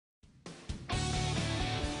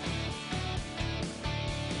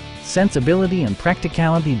sensibility and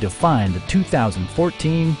practicality define the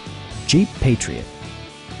 2014 Jeep Patriot.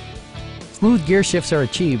 Smooth gear shifts are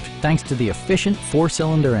achieved thanks to the efficient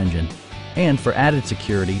 4-cylinder engine. And for added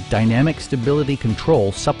security, dynamic stability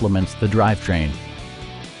control supplements the drivetrain.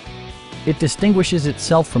 It distinguishes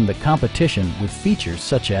itself from the competition with features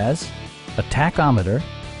such as a tachometer,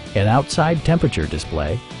 an outside temperature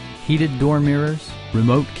display, heated door mirrors,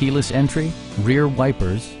 remote keyless entry, rear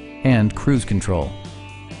wipers, and cruise control.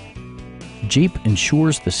 Jeep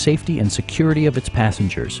ensures the safety and security of its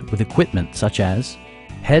passengers with equipment such as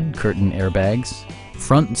head curtain airbags,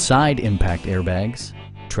 front and side impact airbags,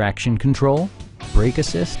 traction control, brake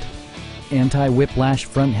assist, anti-whiplash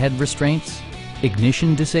front head restraints,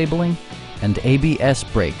 ignition disabling, and ABS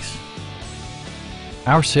brakes.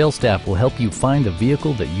 Our sales staff will help you find the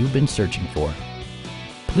vehicle that you've been searching for.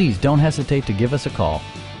 Please don't hesitate to give us a call.